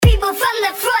from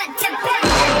the front to back.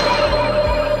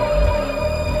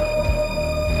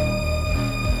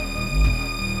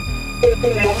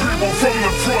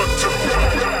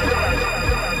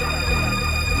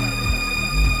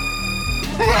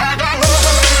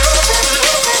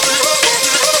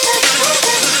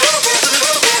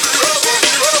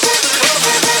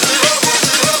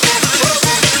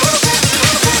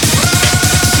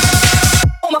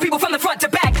 All my people from the front to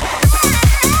back.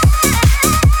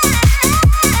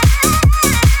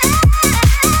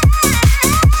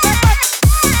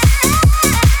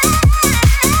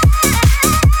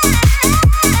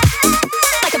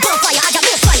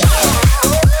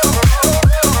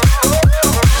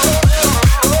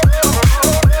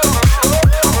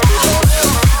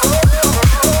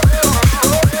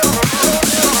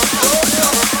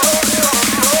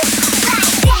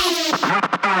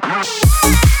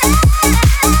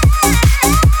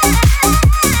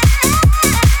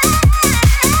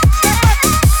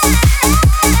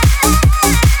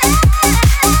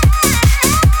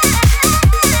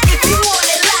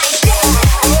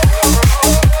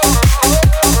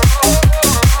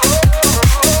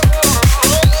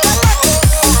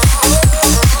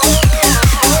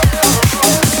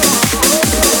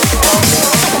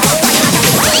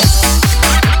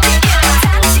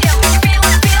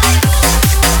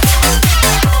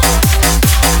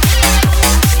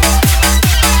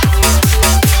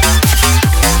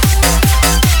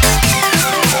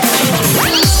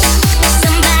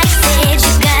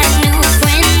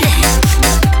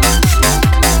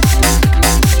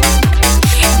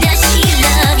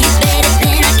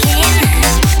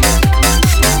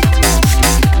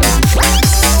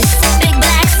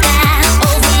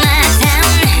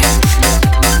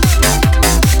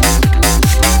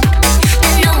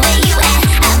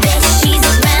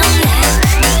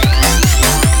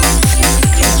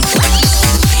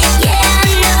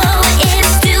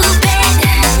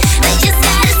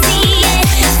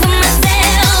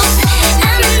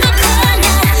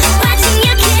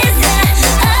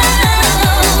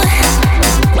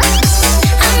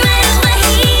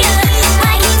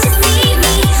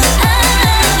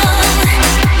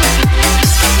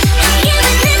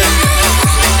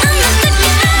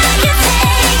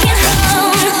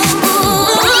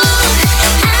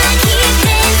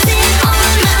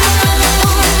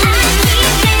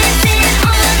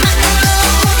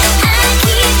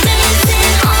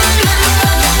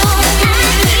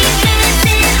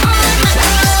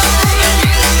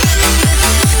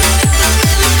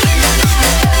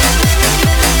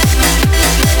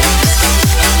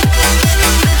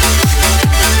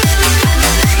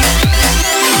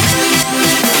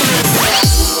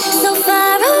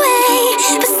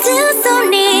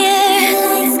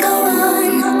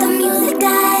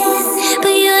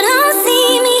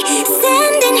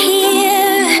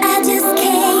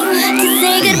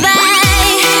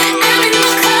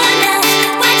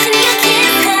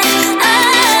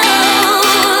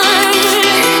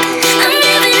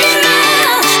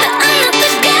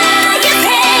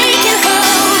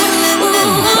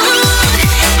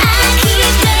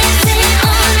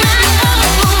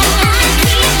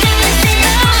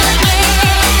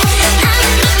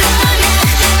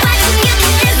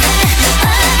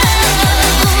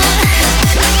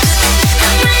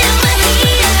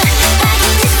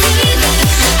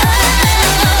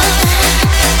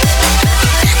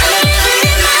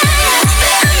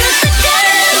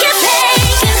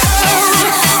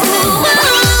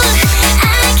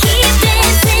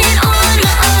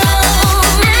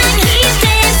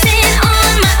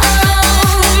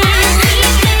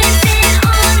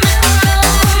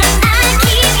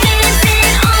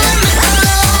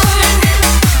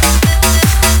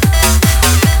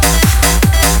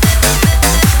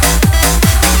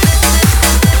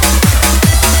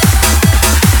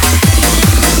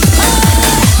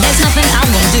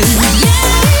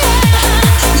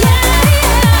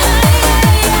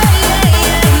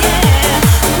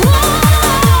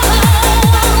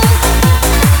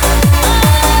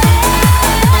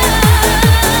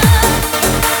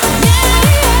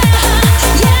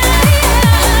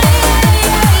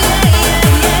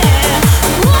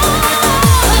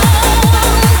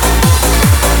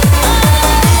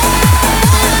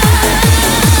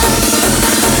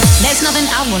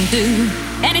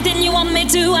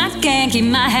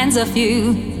 Of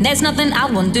you, there's nothing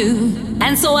I won't do,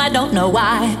 and so I don't know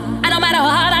why. And no matter how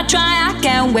hard I try, I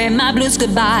can't wear my blues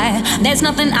goodbye. There's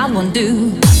nothing I won't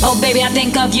do. Oh baby, I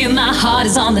think of you, my heart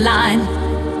is on the line.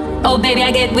 Oh baby,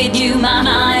 I get with you, my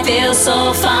mind feels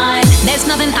so fine. There's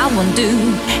nothing I won't do.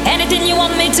 Anything you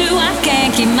want me to, I can't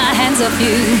keep my hands off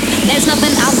you. There's nothing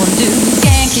I won't do.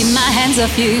 Can't keep my hands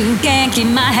off you. Can't keep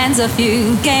my hands off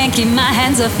you. Can't keep my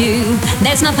hands off you.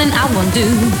 There's nothing I won't do.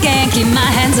 Can't keep my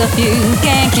hands off you.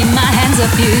 Can't keep my hands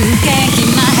off you. Can't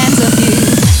keep my hands off you.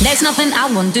 There's nothing I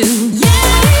won't do.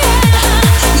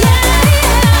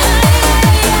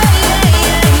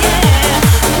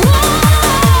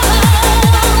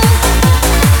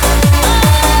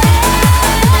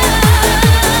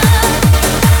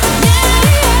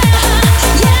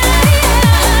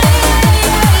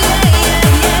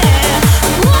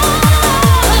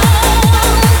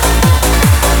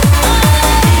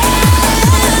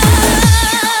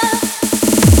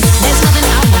 There's nothing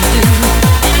I won't do.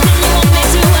 Anything you want me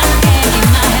to, I can't keep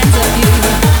my hands off you.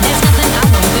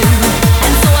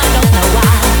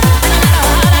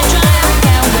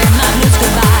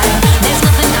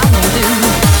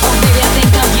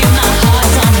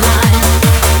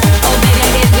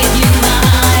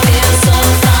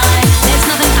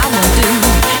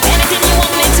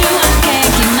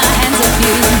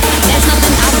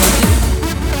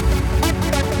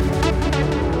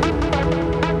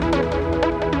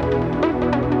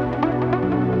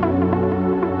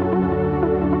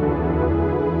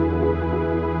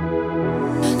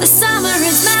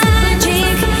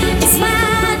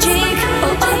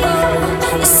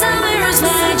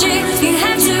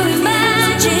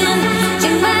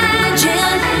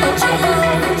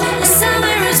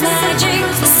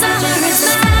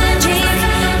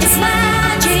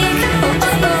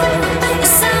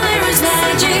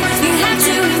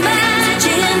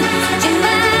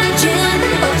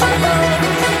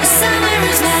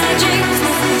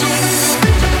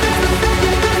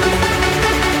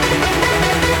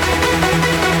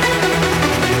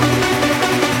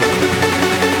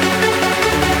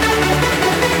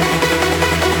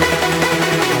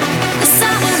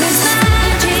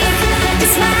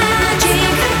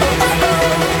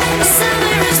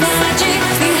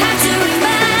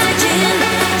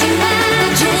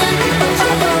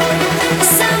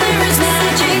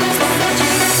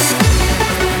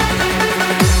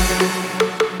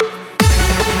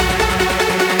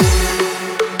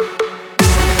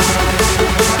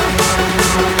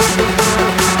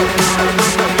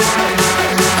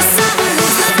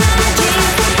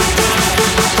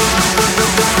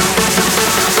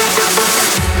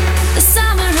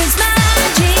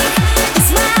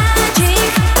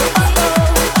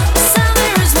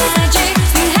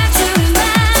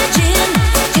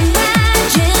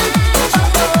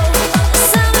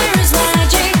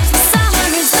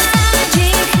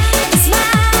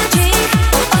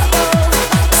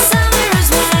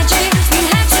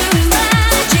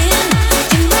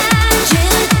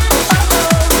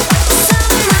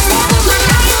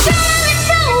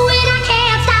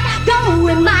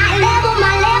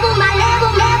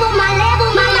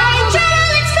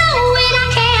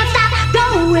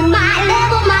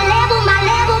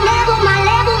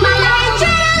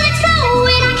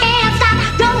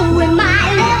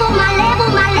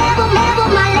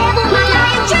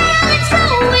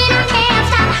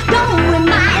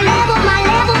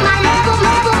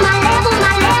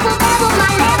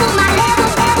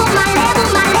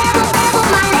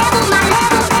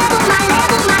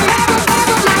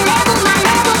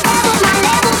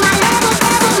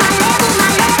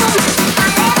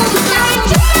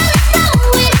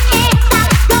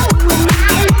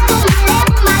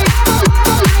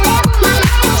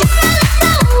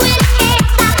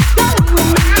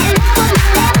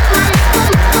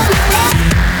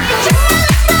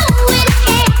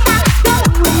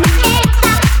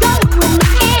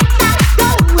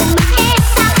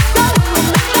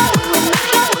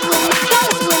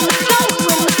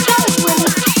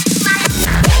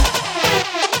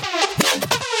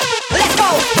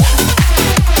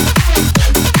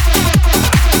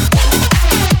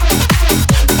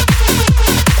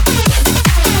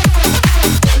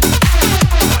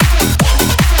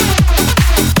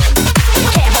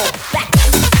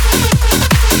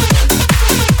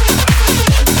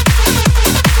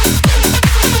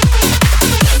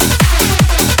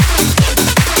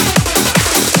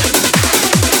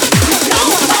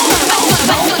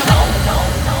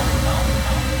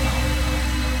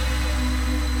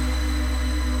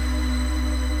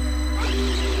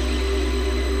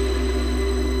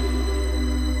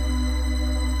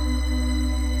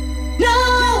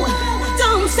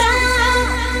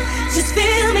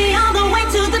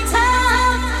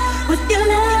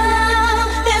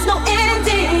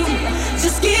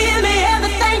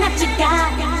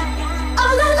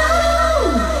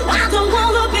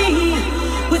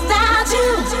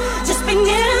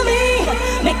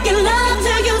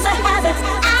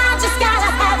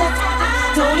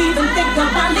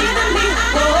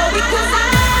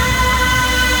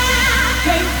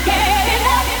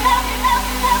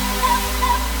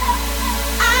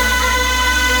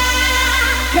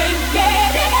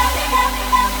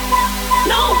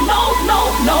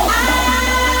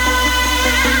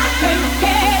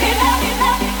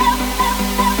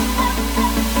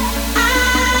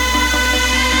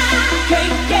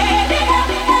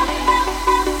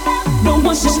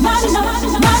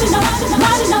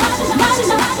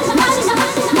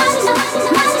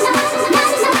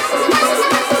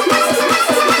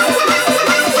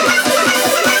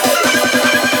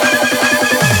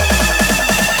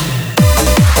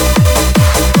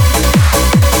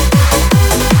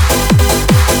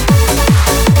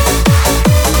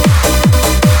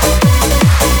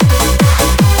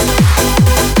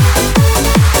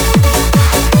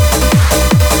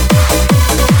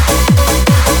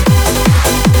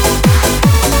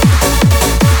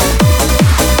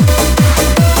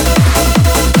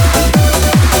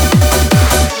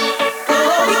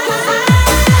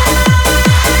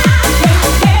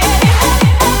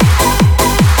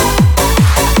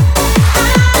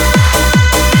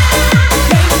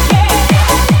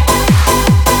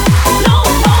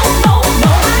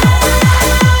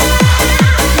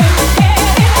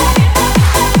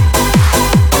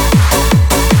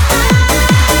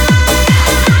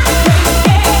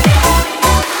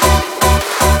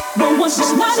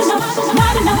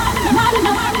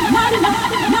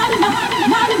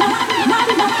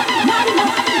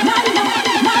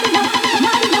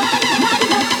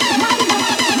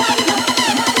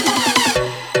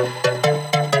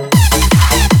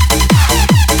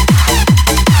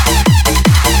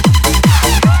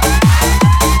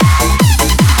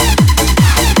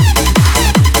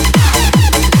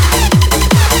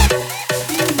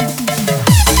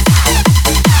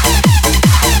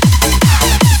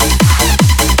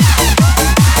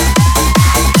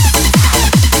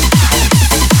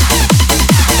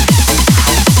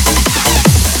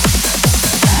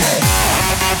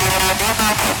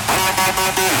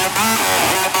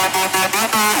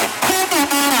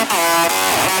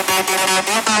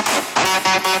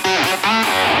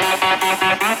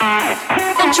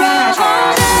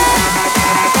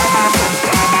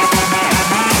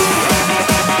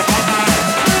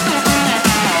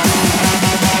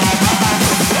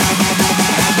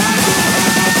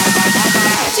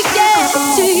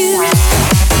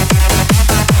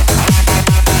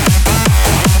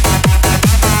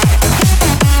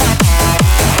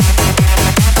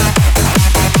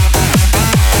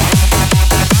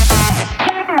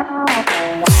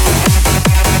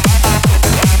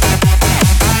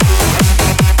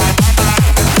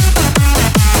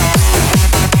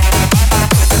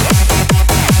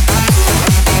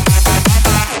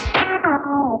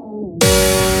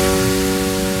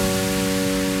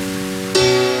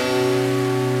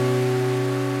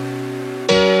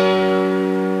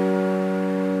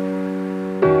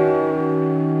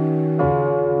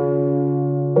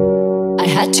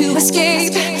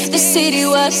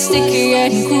 Sticky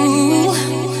and cruel.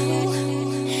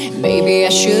 Maybe I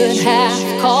should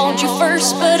have called you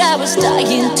first, but I was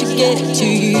dying to get to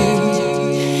you.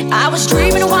 I was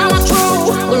dreaming while I drove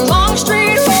a long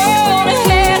straight road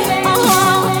ahead.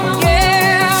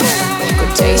 Yeah.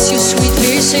 Could taste your sweet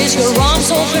kisses, your arms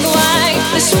open wide.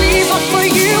 This fever for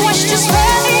you was just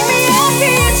burning me up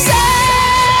inside.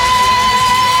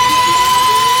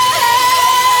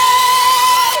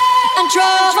 And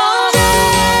drove on.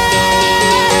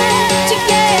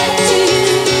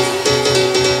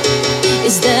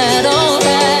 Is that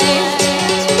alright?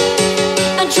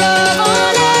 I drove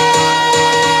all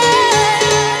night,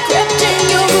 crept in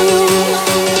your room,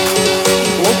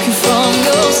 woke you from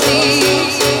your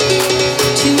sleep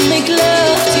to make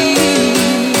love to you.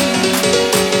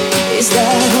 Is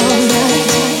that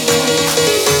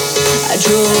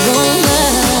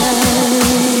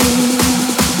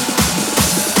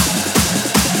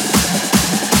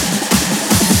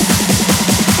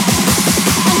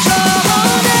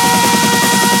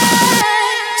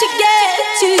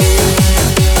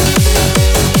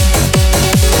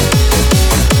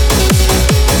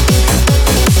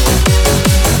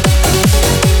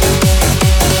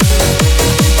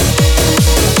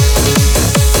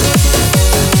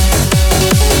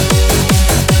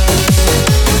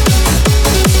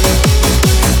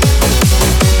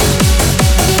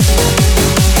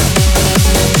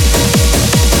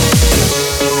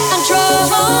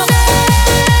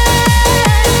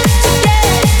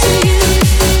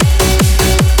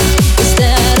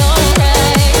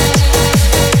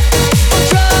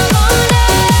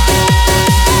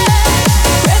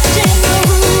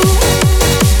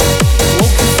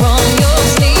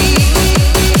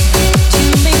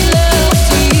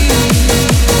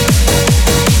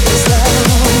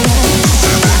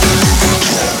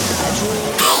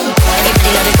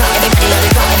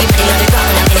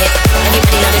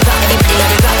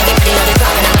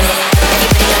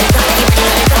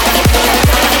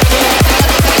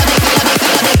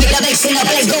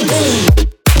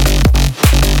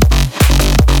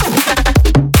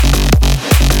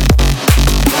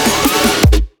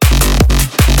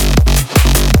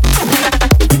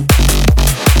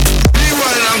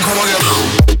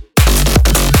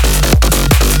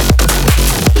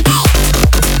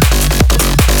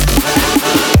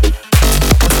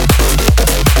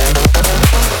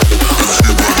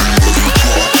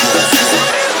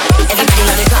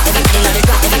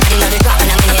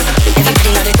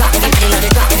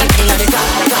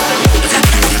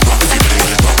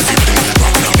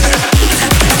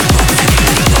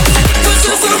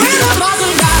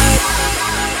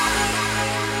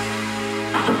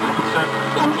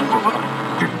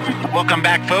Welcome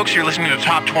back, folks. You're listening to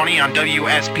Top 20 on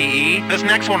WSPE. This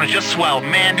next one is just swell.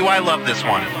 Man, do I love this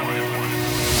one.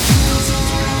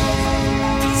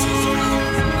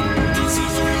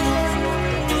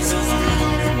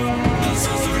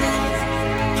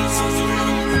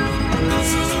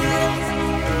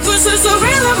 This is the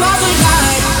rhythm of the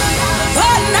night.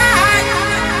 Oh, night.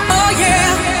 Oh,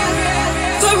 yeah.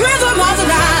 The rhythm of the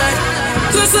night.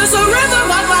 This is the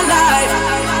rhythm of my life.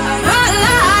 My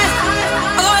life.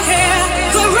 Oh, yeah.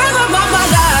 The rhythm of my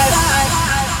life.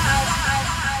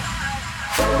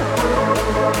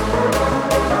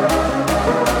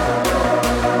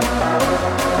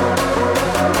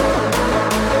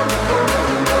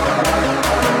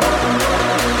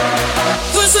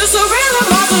 This is the rhythm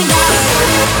of the night.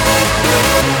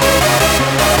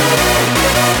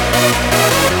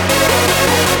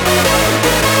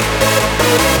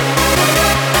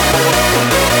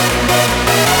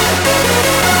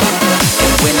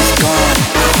 When it's gone,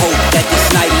 I hope that this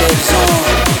night lives on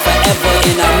forever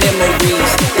in our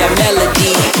memories. That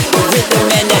melody, the rhythm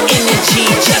and the energy.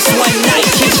 Just one night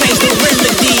can change the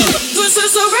remedy. This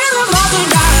is the rhythm of the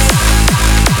night.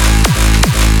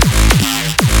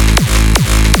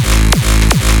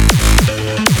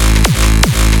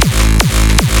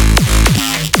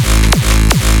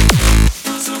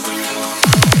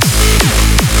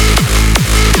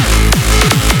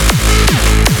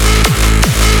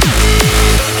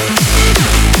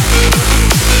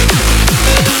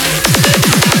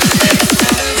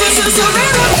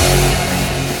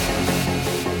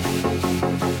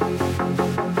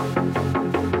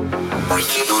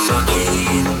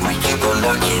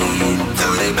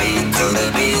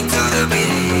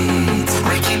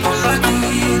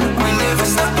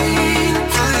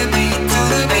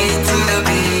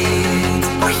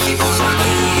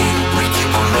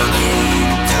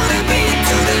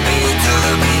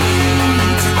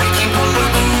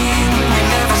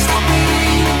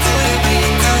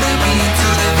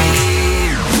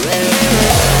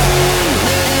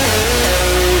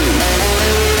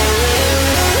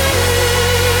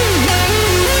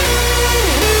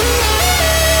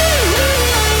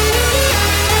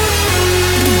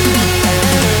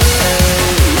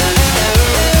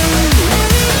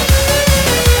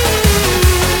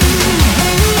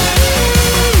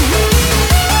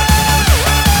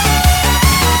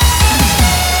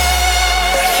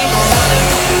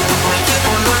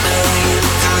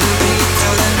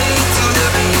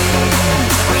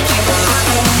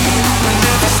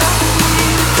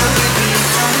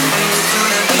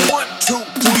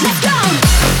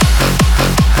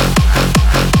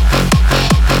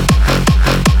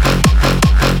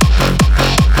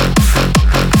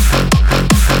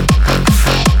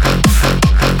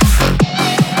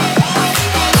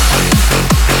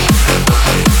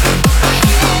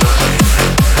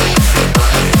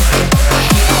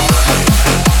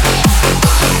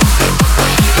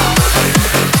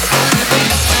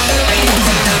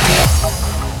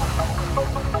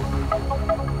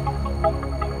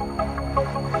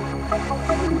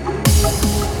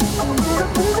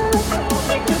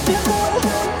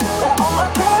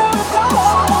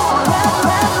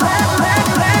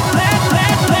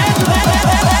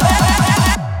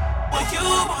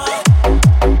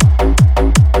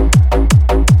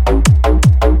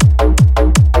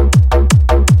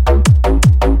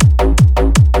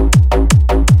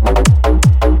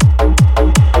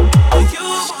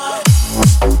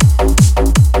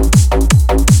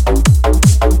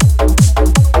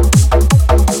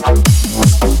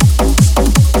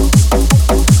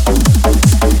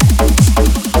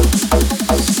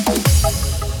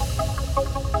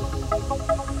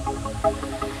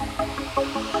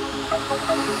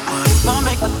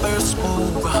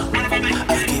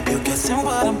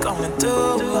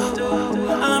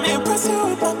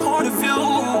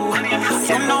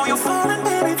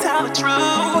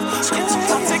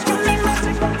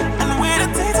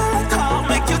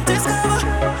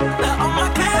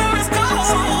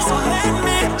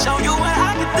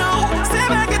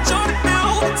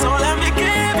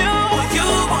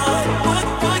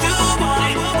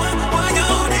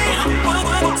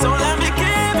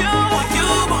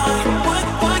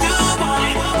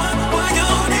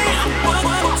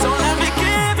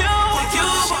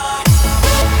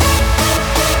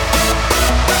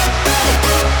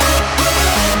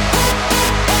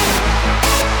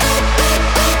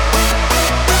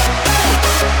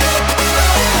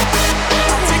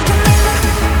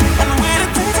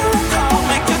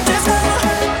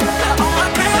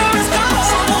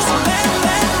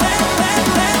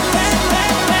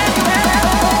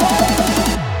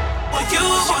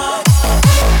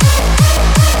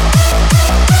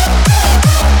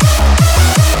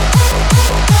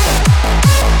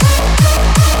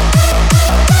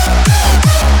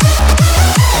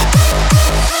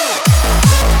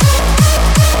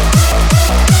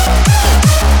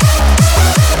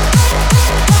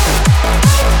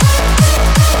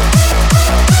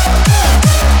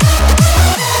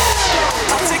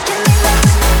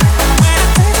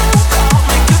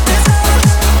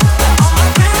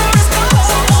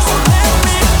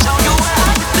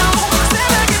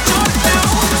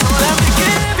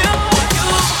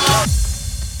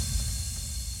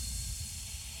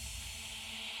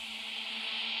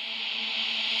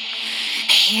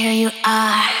 you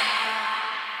are,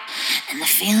 and the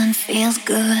feeling feels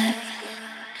good.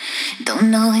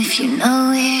 Don't know if you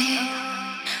know it,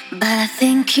 but I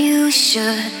think you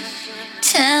should.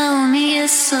 Tell me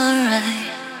it's alright.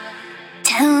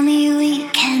 Tell me we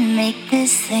can make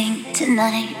this thing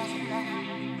tonight.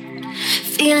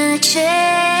 Feeling a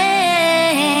change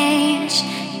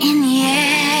in the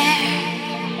air.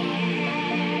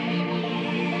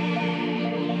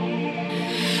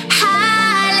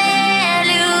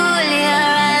 Hallelujah,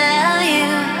 I love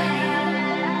you.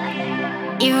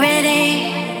 You ready?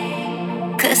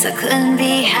 'Cause I couldn't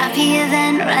be happier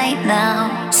than right now.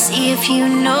 See if you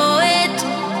know it.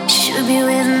 Should be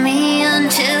with me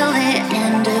until the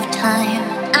end of time.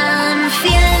 I'm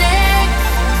feeling it.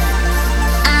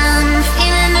 I'm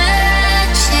feeling a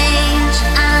change.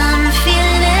 I'm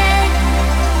feeling it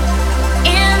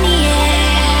in the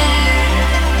air.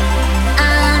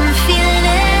 I'm feeling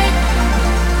it.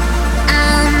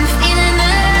 I'm feeling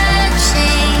a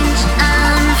change.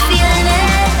 I'm feeling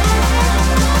it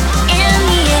in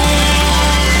the air.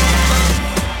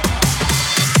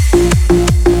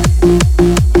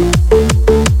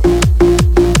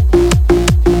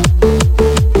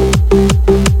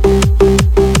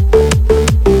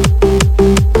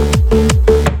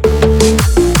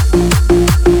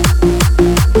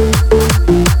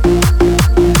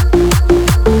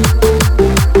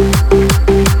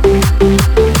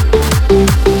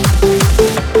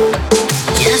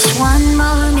 Just one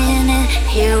more minute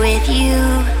here with you.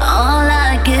 All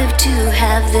I give to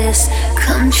have this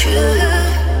come true.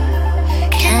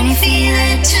 Can you feel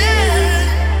it too?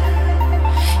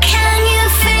 Can you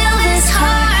feel this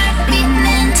heart beating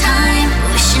in time?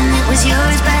 Wishing it was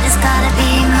yours, but it's gotta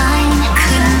be mine.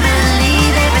 Couldn't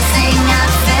believe everything I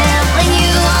felt when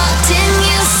you walked in,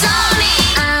 you saw me.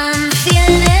 I'm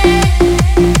feeling it.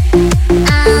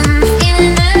 I'm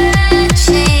feeling a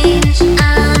change.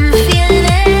 I'm feeling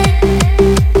it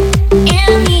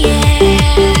in the air.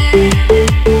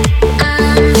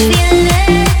 I'm feeling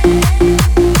it.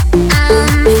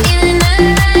 I'm feeling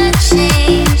a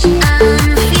change. I'm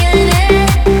feeling it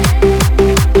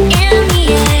in the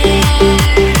air.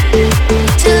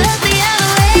 To look the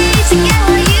other way to get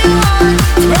what you want.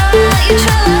 Throw out your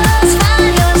troubles,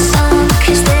 find your song.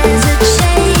 'Cause there's a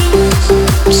change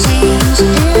in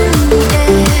the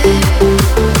air.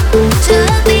 To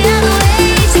look the other way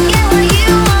to get what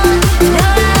you want.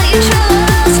 Throw out your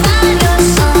troubles, find your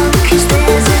song. 'Cause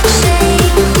there's a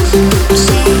change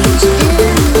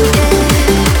in the air.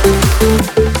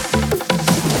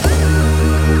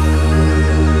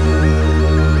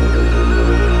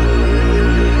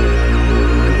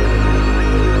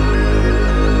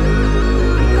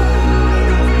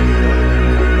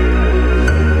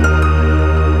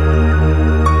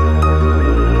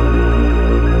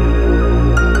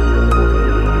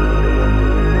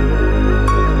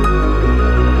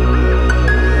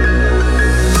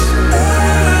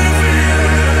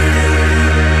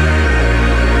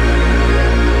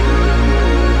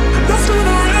 Let's do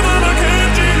the rhythm, I can't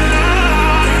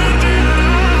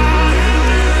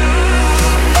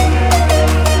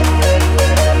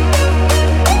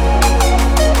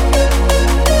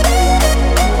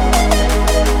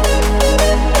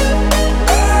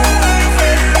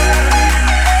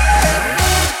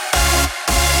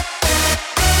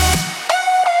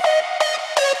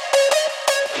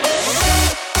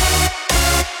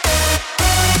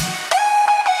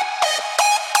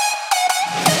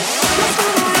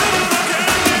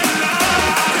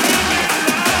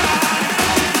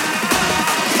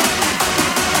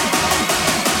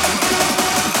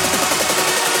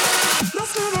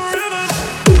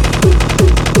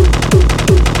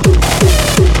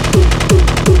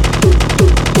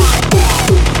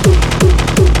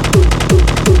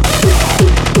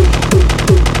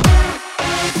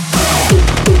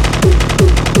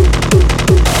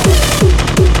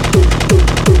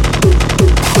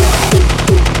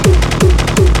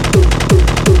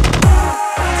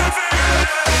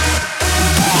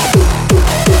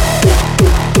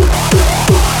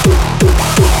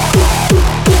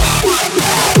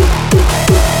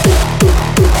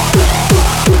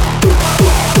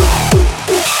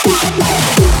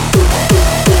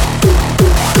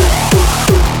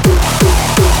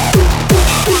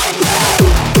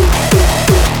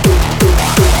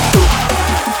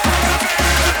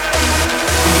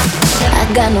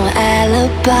Got no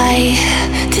alibi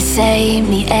to save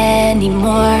me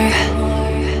anymore.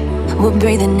 We're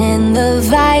breathing in the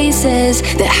vices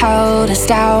that held us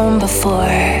down before.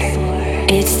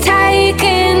 It's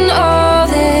taken all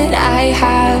that I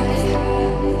have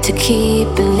to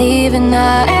keep believing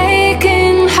that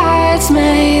aching hearts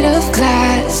made of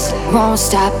glass. won't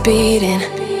stop beating.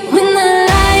 When the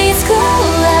lights go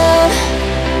out,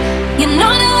 you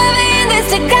know that we'll be in this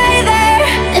together.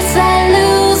 If I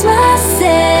lose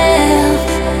myself,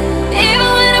 even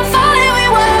when I'm falling, we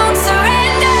won't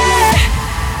surrender.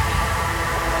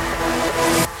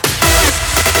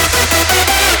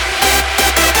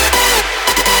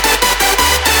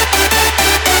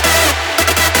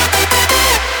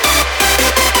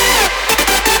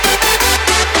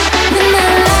 When the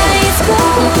lights go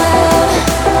out,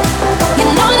 you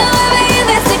know that we'll be in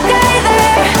this together.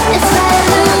 If I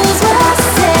lose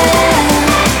myself,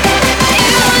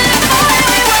 even when I'm falling,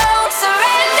 we won't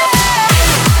surrender.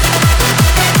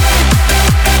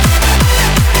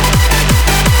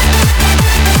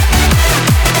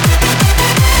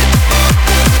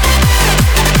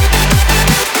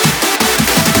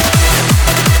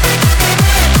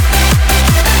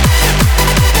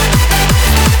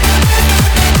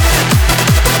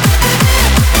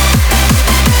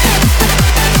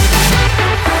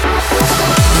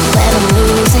 When I'm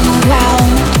losing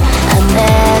ground, I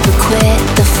never quit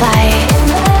the fight.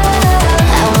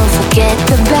 I won't forget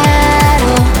the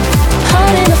battle,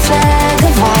 holding a flag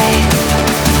of white.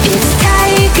 It's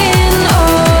taking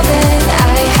all that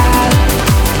I have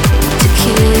to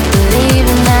keep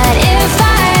believing that if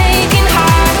breaking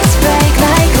hearts break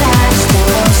like glass, they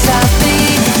won't stop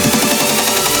beating.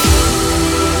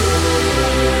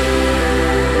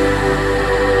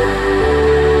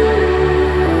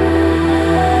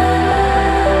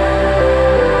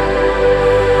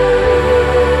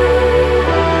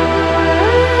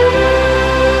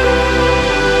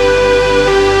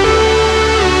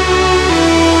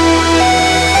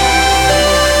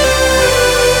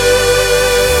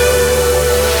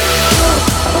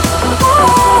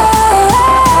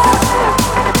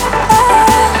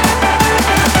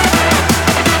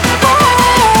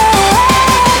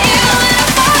 Even when I'm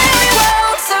falling, we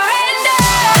won't surrender.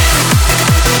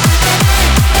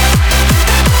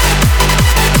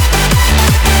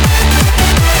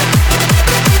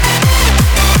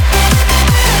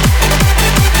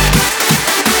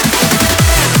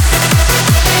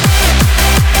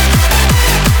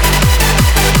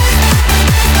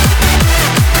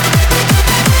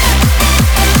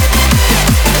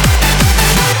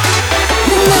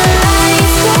 When the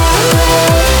lights go out,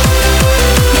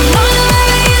 you know that we'll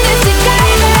be in this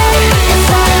together. If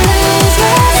I lose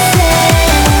myself,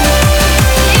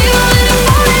 even when I'm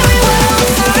falling, we won't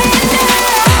surrender.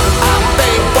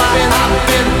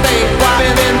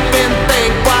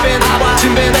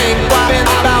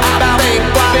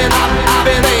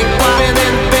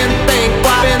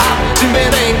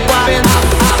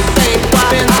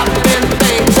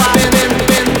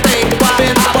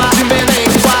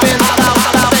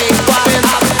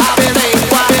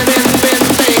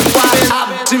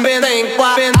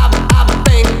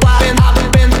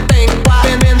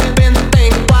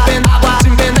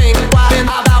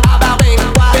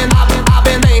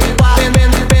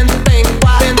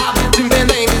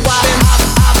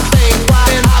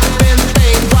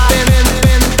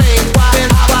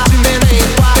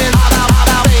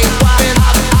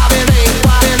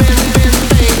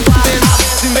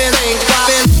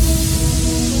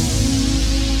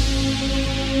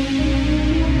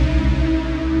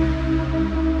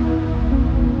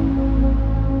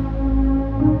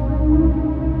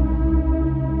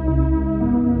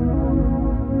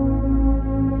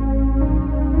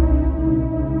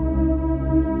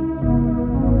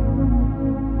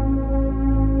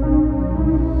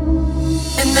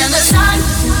 And then the sun,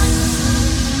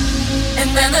 and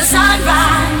then the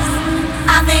sunrise.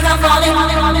 I think I'm falling, I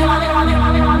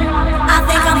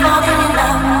think I'm falling in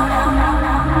love.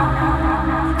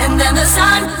 And then the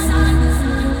sun,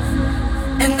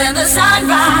 and then the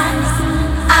sunrise.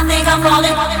 I think I'm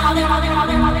falling,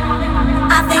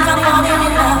 I think I'm falling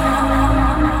in love.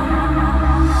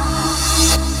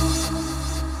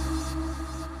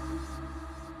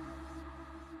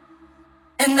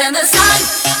 And then the sun.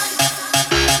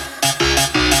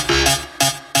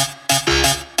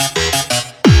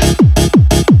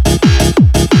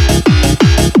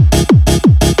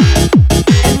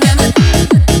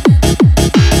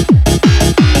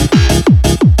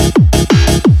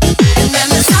 And then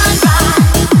the sunrise.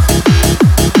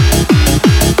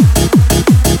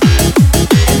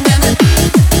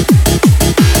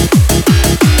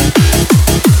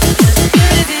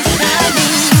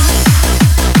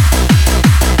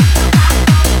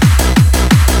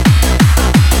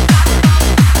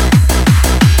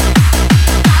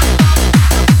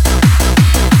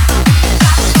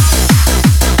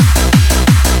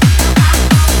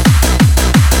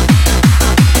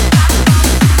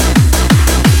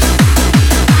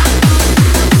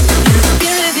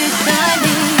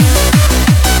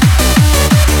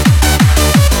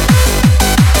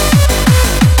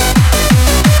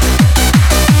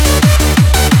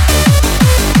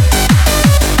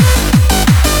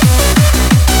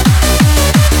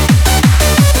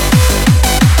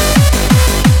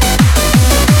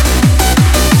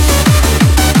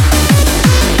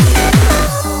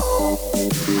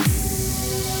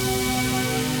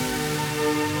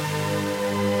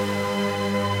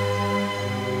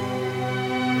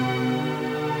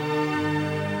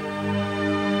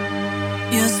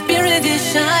 spirit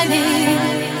is shining,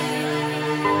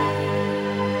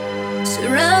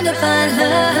 surrounded by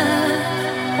love.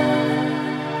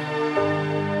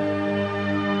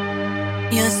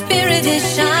 Your spirit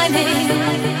is shining,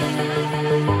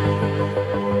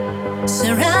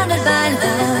 surrounded by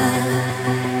love,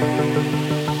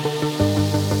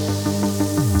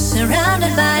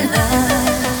 surrounded by love.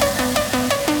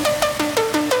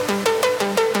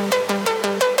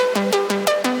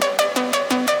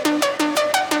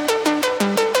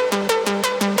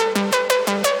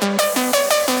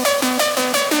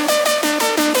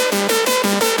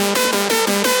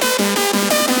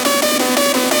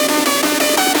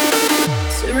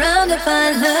 Surrounded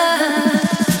by love.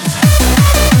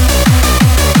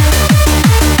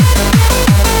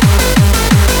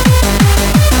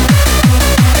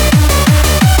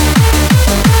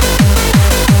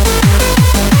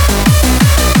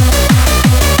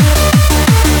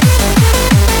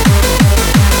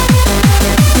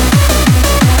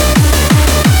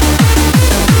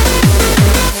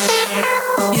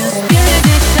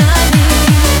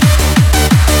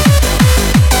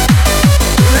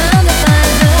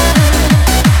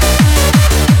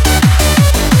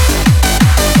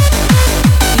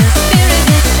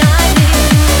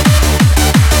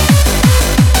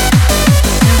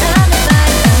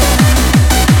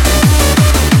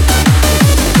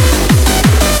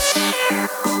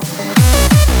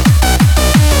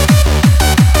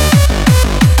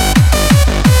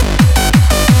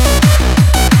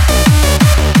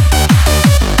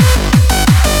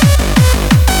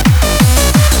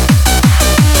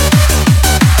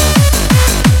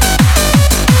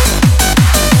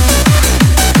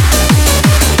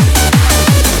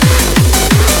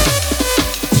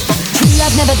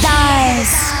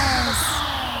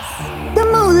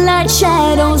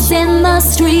 Shadows in the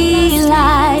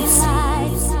streetlights.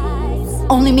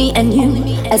 Only me and you,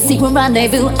 a secret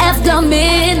rendezvous after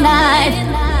midnight.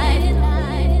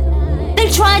 They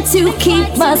try to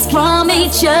keep us from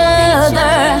each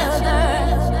other.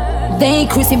 They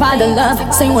crucify the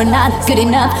love, say we're not good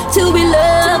enough to be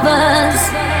lovers.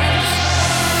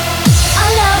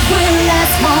 Our love will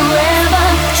last forever.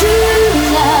 True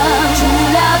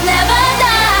love never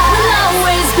dies. We'll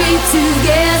always be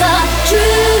together.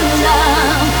 True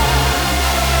love.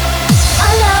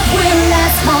 Our love will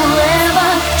last forever.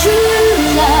 True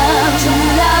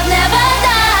love never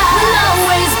dies. We'll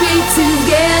always be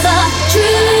together.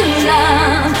 True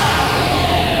love.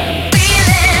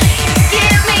 Feeling,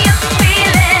 give me a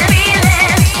feeling,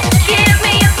 feeling. Give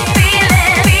me a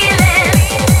feeling, feeling.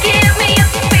 Give me a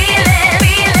feeling,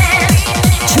 feeling.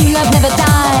 True love never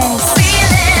dies.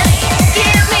 Feeling,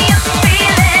 give me a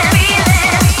feeling,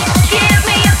 feeling. Give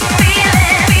me a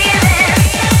feeling, feeling.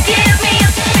 Give me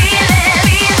a feeling,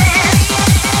 feeling.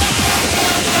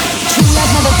 True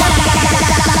love never dies.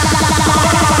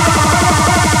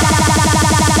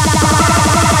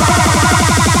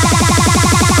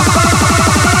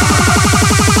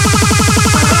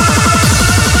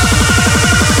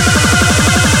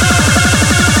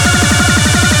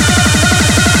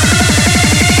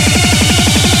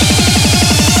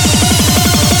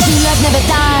 True love never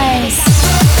dies.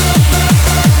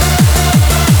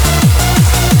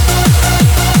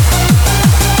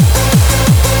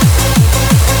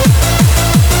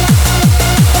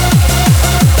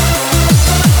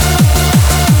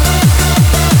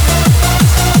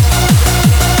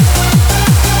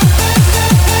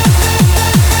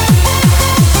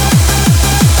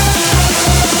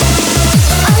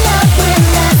 Our love will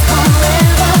last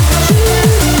forever. True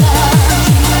love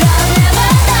never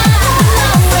dies. We'll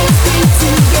always be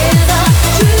together.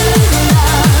 True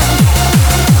love.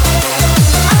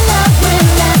 Our love will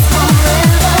last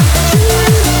forever. True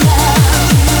love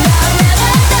never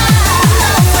dies. We'll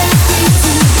always be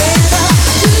together.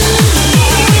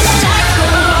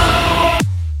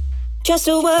 Just a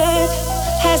word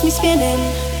has me spinning.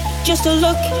 Just a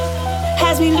look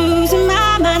has me losing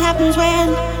my mind. Happens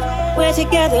when we're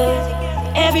together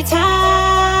every time.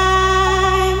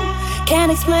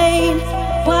 Can't explain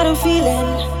what I'm feeling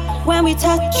when we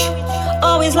touch.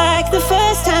 Always like the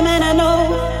first time, and I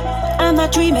know I'm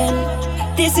not dreaming.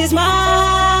 This is mine.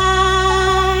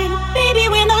 Baby,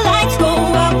 when the lights go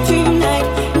out tonight,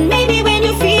 and maybe when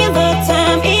you feel the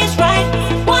time is right,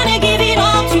 wanna give it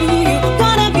all to you,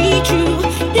 wanna be true.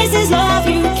 This is love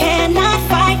you cannot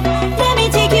fight. Let me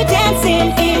take you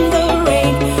dancing in the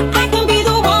rain. I can be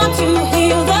the one to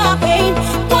heal the pain.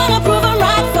 Wanna prove I'm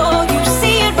right for you,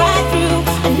 see it right through.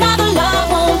 Another love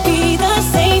won't be the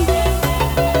same.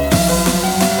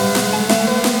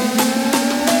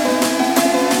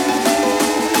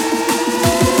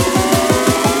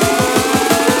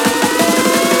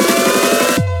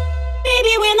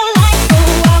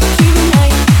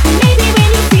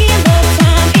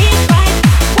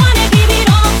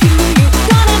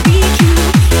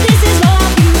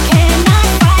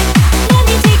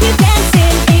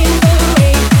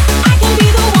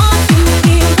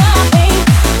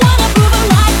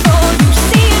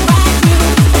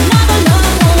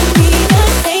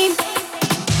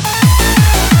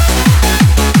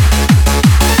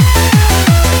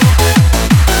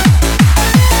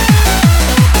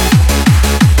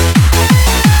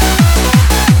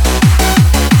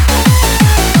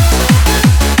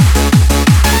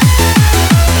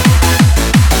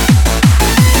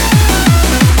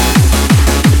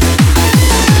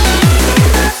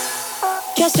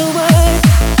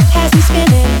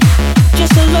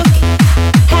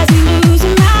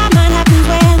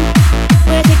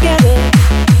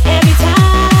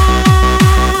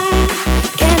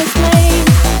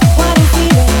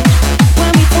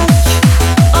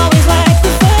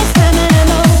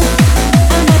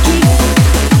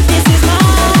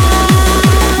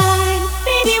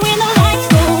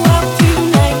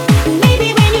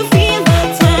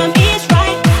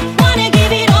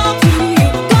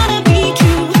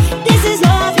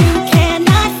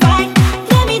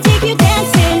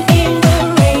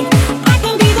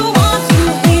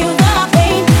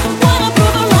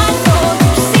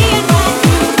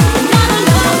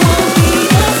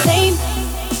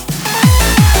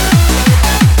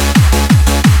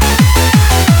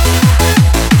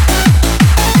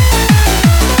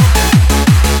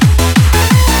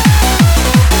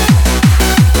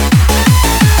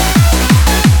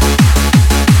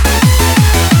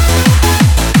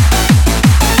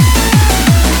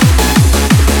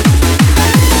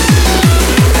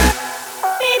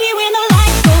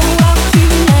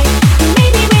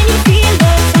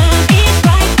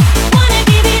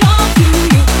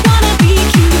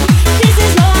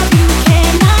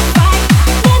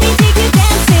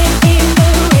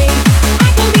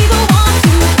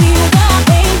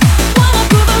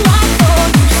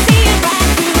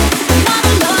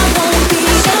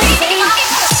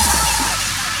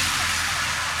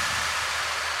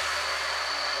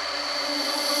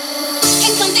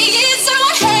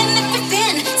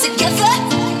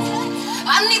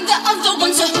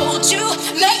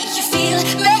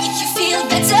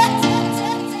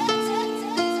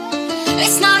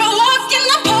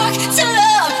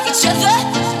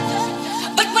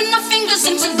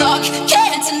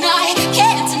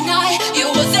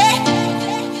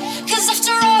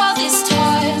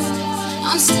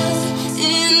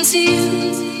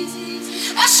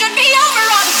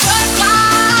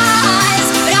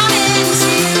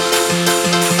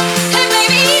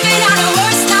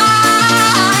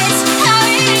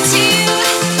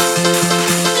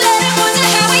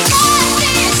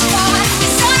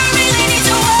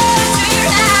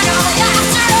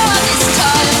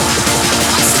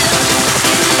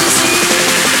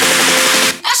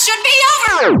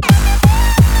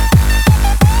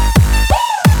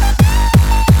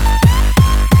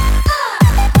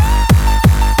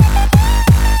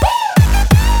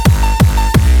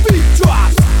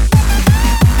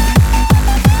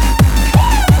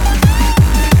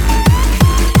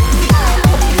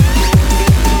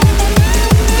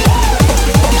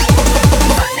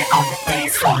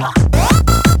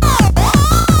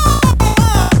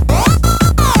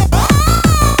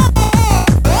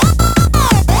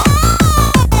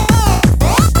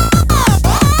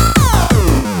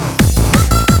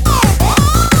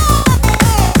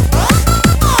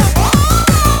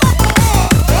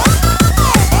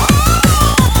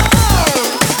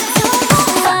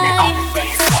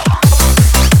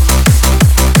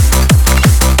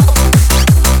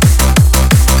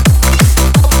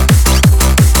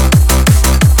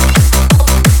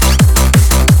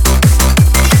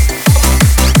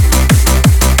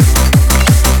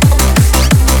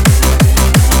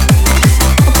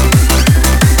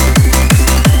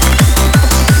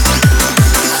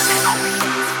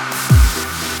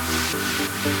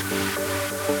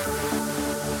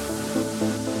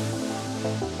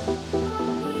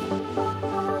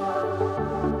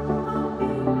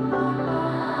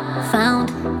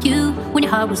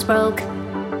 heart was broke.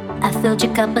 I filled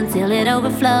your cup until it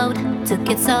overflowed. Took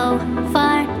it so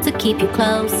far to keep you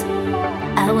close.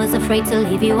 I was afraid to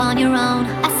leave you on your own.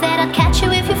 I said I'd catch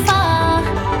you if you fall,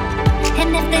 and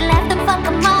if they laugh, then fuck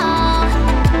them all.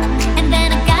 And then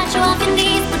I got you off your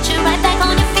knees, put you right back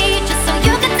on your feet, just so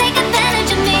you could take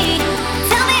advantage of me.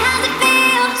 Tell me how's it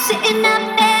feel, sitting up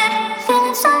there,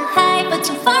 feeling so high, but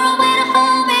too far away to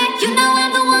hold me. You know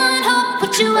I'm the one who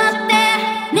put you up there.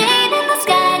 Name in the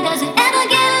sky, does it ever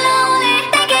get lonely?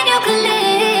 Thinking you could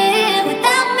live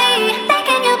without me,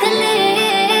 thinking you could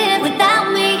live without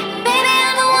me. Baby,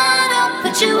 I'm the one who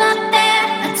put you up there.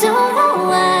 I don't know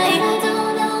why, I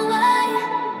don't know why.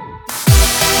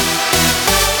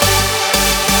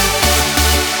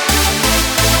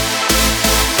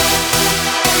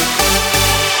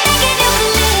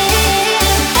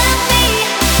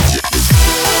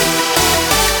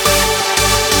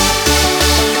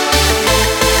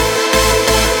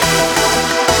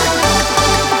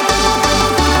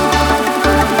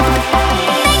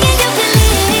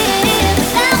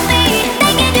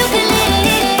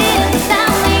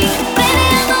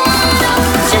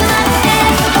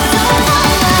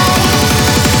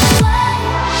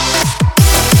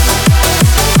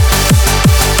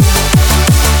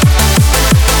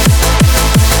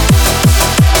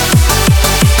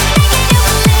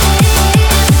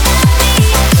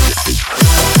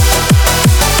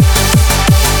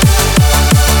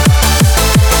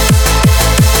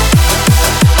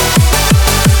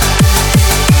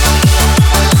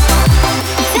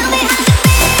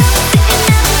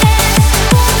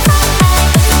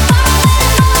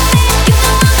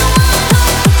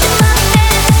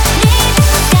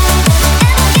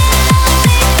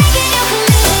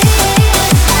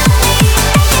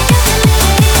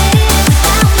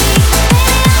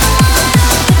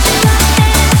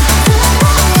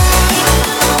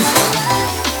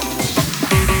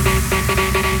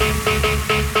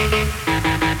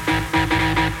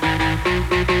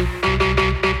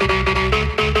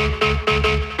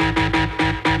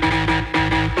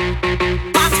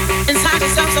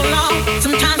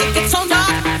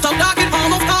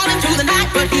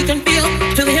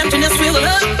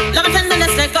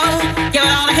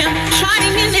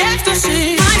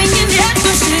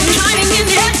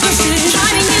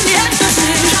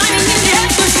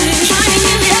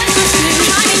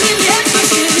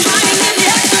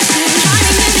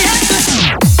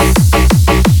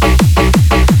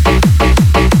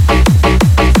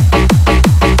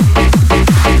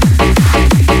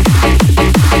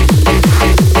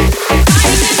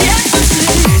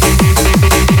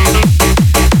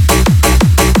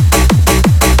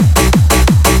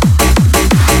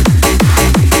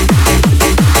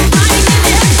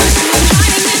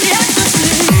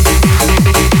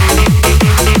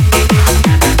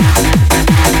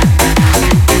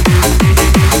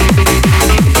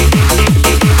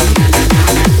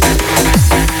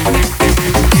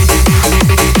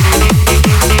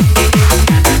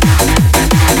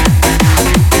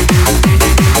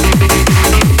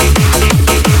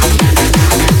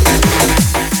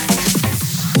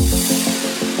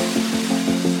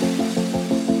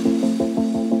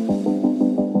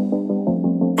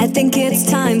 think it's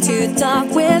time to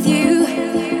talk with you.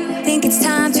 Think it's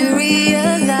time to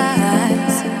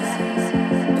realize,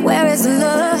 where is the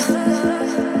love?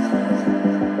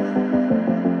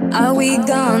 Are we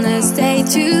gonna stay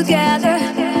together,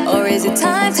 or is it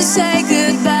time to say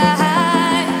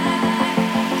goodbye?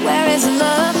 Where is the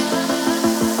love?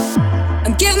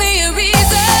 Give me a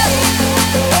reason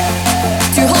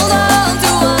to hold on to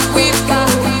what we've got.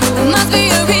 There must be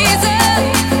a reason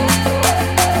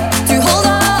to hold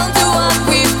on to what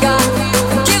we've got.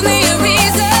 Give me a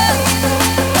reason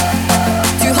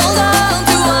to hold on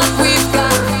to what we've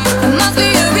got. There must be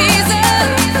a reason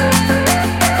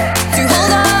to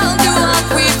hold on to what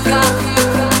we've got.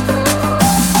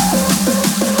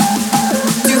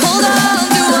 To hold on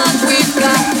to what we've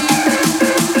got.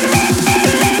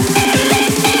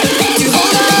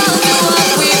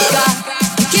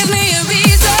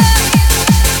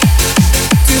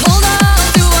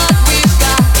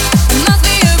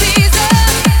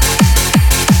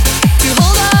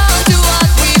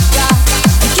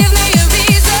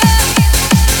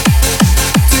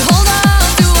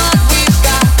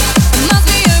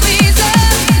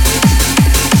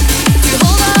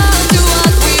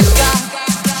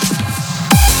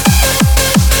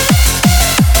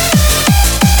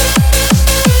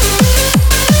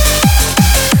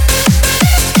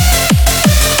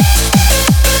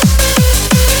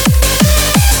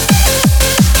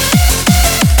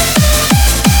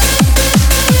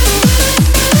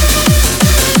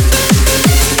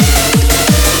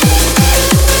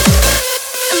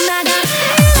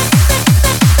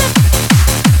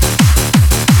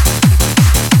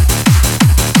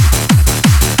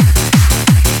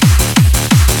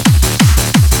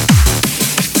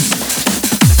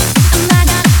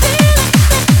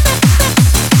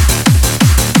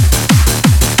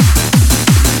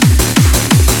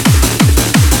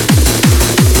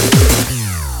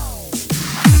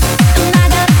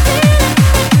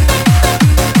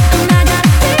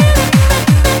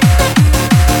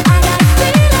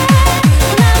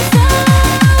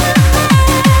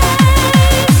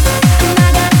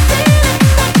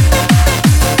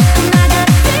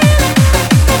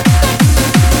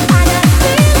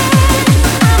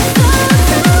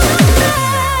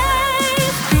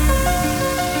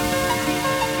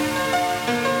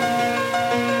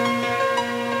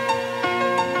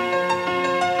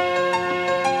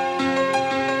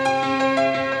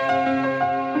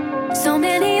 So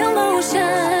many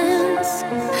emotions,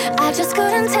 I just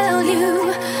couldn't tell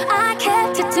you. I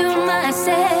kept it to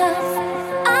myself.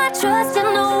 I trusted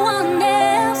no one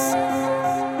else.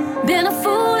 Been a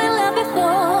fool in love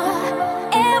before.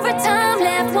 Every time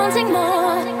left wanting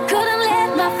more. Couldn't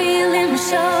let my feelings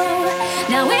show.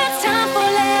 Now it's time for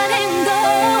letting go.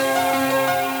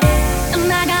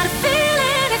 And I got a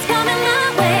feeling it's coming my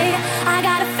way. I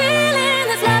got a feeling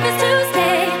this love is to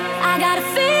stay. I got a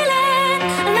feeling,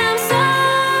 and I'm so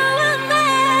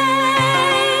amazed.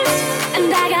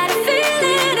 And I got a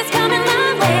feeling it's coming my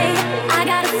way. I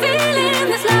got a feeling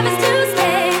this love is to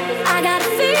stay. I got a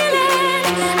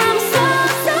feeling, I'm so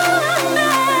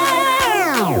amazed.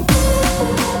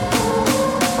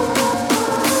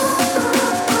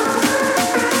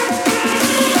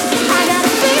 I got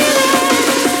a feeling, I'm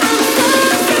so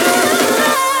amazed.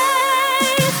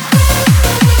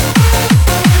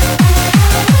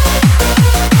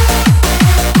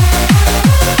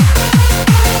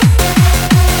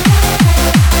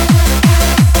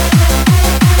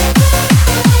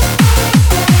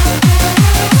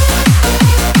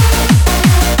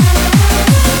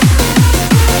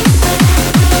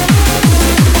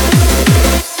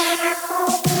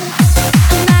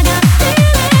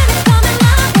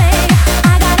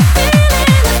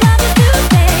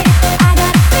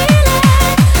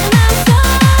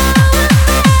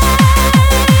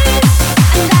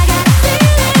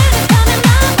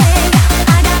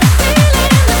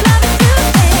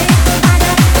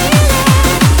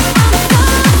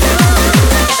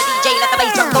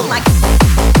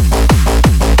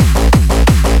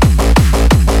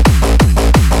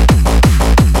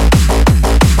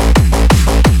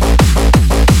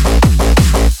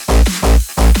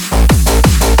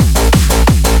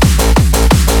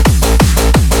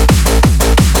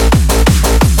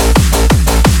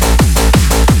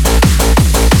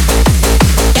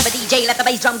 Let the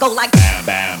bass drum go like bam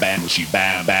bam bam, she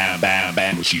bam bam bam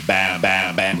bam, she bam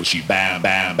bam bam, she bam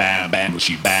bam bam bam,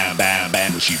 she bam bam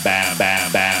bam, she bam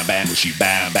bam bam bam, she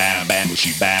bam bam bam,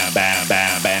 she bam bam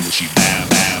bam bam, she bam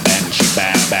bam bam, she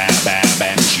bam bam bam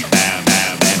bam, she bam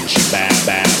bam bam, she bam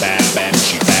bam bam bam,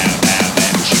 she bam bam bam, she bam bam bam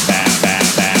bam, she bam bam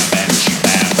bam, she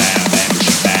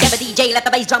bam. yeah, but DJ, let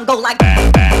the bass drum go like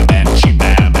bam bam bam, she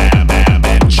bam bam bam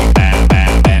bam, she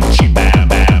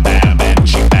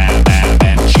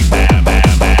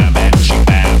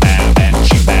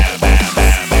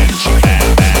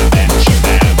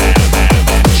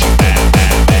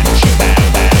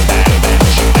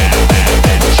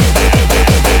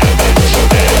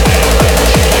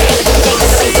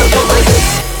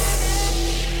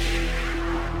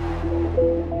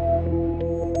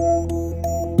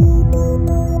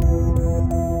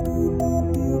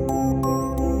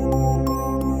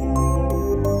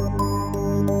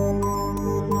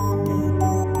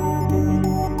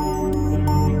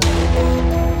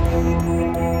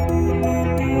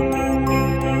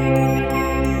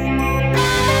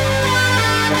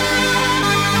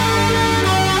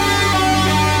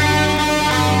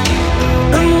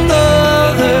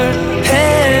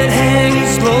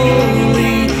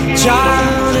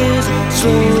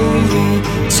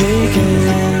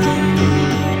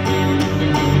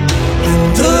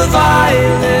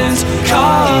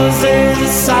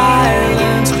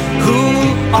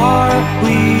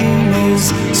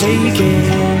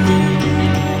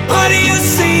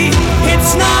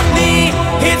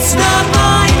It's not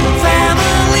my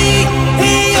family.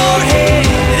 In your head,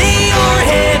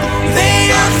 they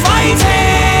are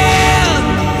fighting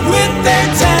with their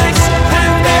tanks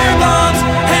and their bombs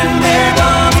and their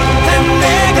bombs and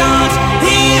their guns.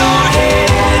 In your head,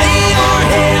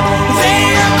 they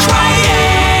are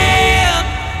crying.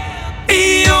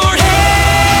 In your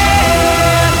head,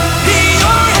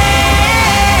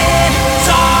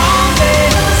 zombie,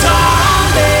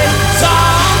 zombie,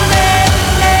 zombie.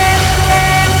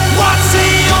 What's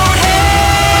in your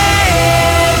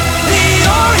head? In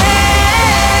your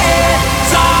head,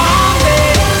 zombie,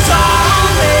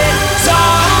 zombie,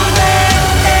 zombie.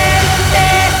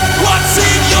 What's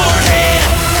in your head?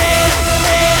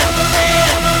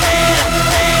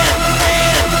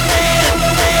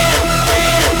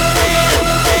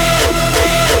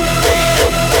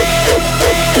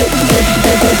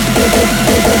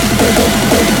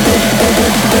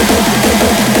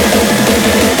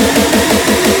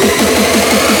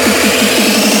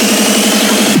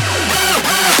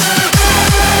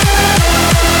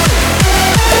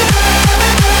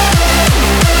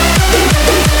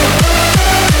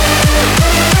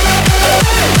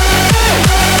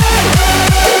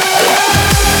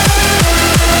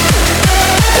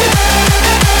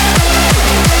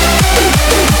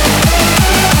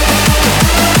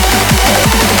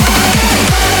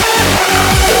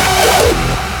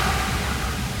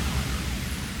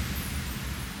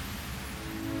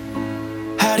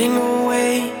 Hiding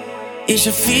away is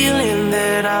a feeling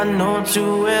that I know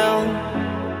too well.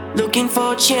 Looking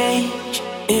for change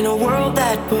in a world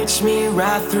that puts me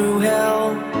right through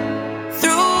hell.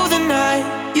 Through the night,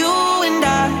 you and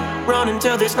I run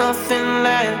until there's nothing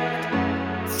left.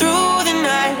 Through the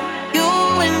night, you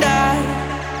and I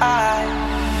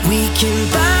we can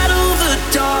battle the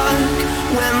dark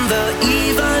when the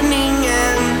evening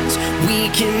ends. We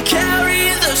can carry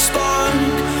the spark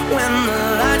when the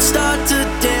lights start to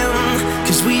dim.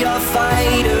 'Cause we are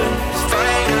fighters,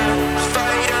 fighters,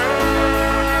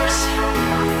 fighters.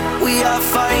 We are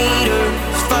fighters,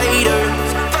 fighters,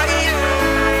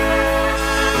 fighters.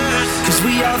 'Cause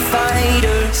we are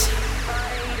fighters.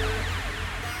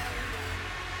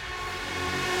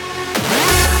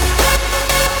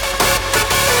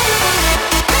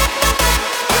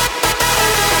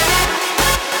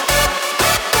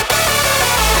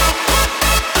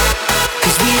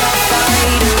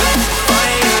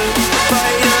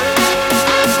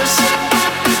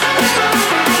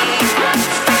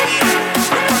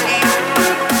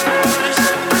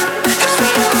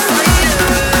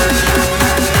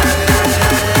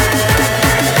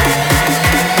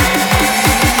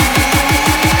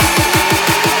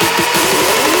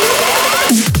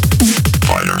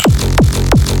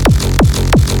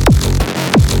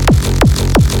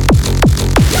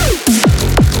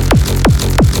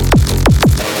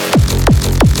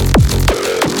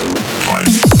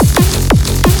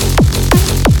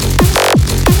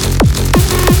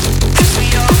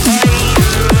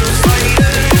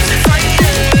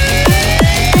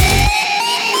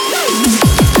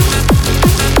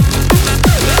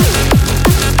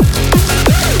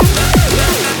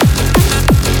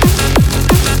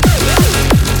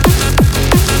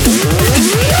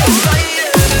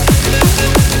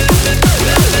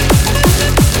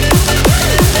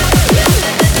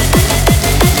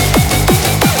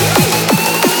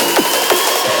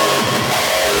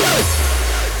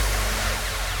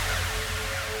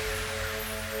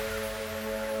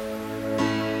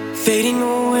 Fading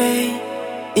away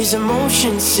is a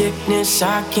motion sickness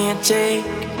I can't take.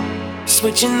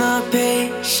 Switching the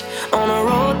pace on a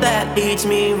road that leads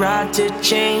me right to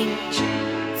change.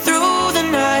 Through the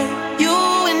night, you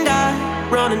and I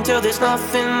run until there's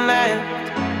nothing left.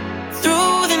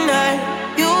 Through the night,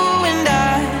 you and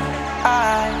I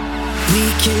we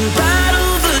can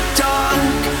battle the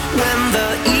dark when the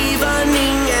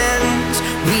evening ends.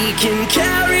 We can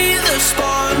carry the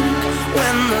spark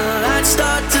when the lights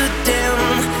start to dim.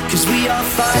 'Cause we are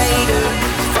fighters,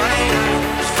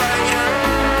 fighters,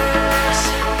 fighters.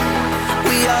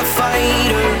 We are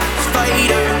fighters,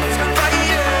 fighters,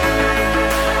 fighters.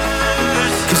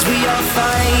 'Cause we are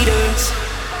fighters.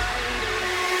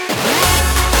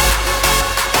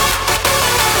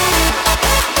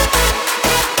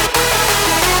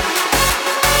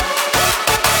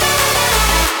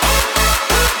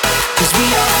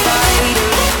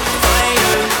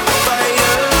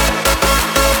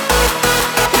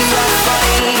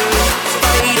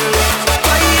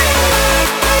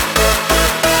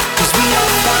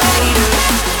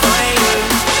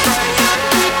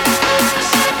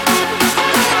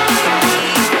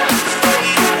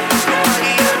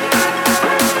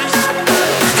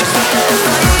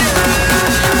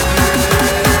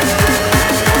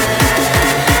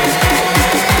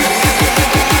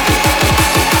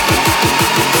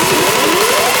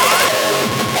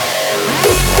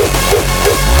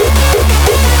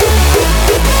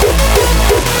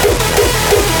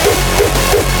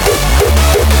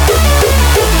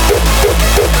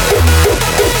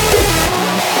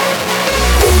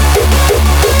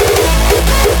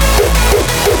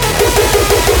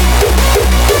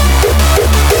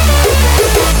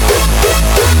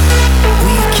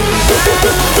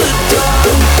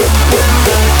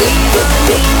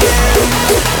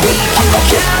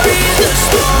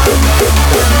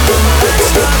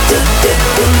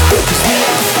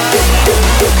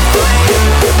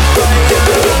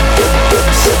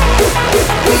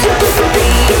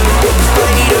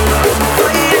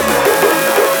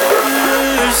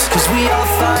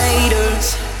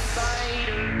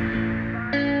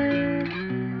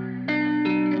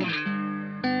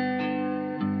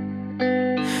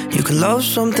 You can love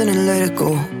something and let it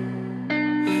go.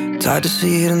 It's hard to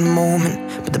see it in the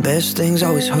moment, but the best things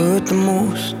always hurt the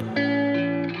most.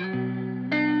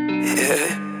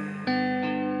 Yeah.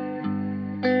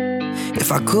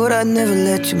 If I could, I'd never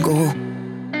let you go.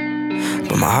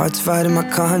 But my heart's fighting my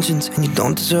conscience, and you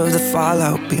don't deserve the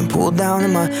fallout, being pulled down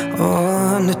in my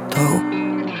undertow.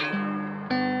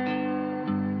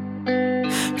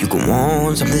 You can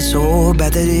want something so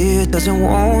bad that it doesn't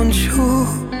want you.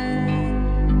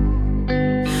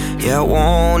 Yeah, I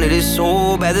wanted it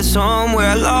so bad that somewhere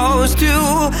I lost you.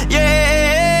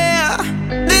 Yeah,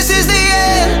 this is the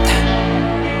end,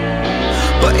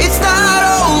 but it's not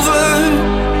over.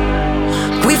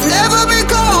 We've never been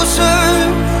closer.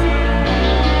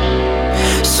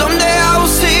 Someday I will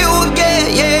see you again.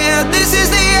 Yeah, this is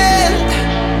the end,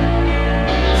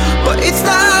 but it's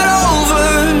not over.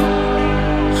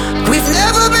 We've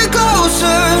never been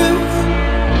closer.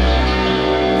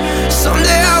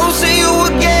 Someday I will see you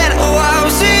again. Oh, I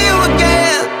will see you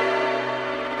again.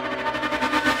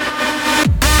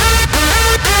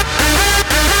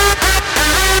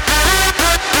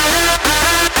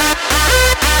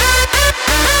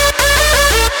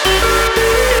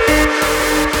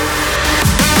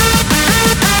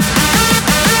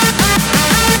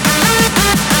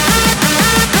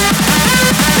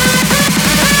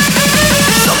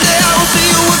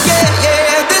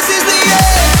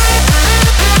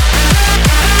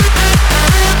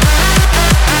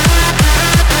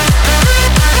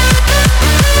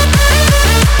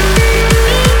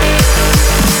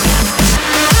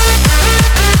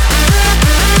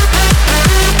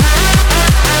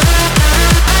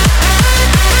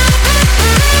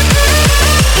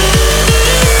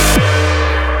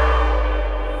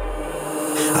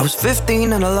 I was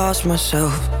 15 and I lost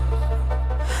myself,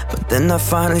 but then I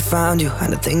finally found you,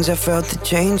 and the things I felt that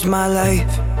changed my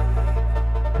life.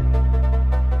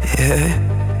 Yeah.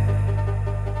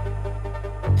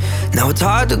 Now it's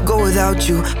hard to go without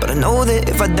you, but I know that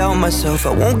if I doubt myself, I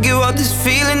won't give up this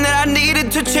feeling that I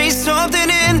needed to change something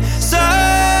inside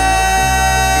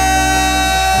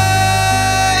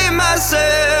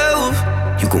myself.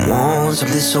 You can want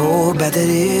something so bad that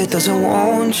it doesn't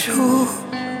want you.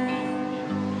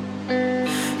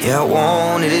 Yeah, I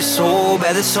wanted it so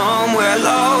bad that somewhere I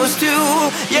lost you.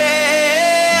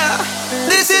 Yeah,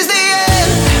 this is the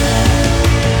end,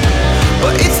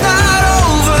 but it's not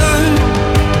over.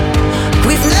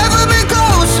 We've never been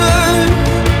closer.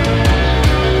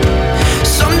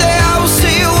 Someday I will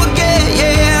see you again.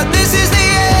 Yeah, this is the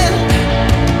end,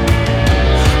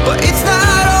 but it's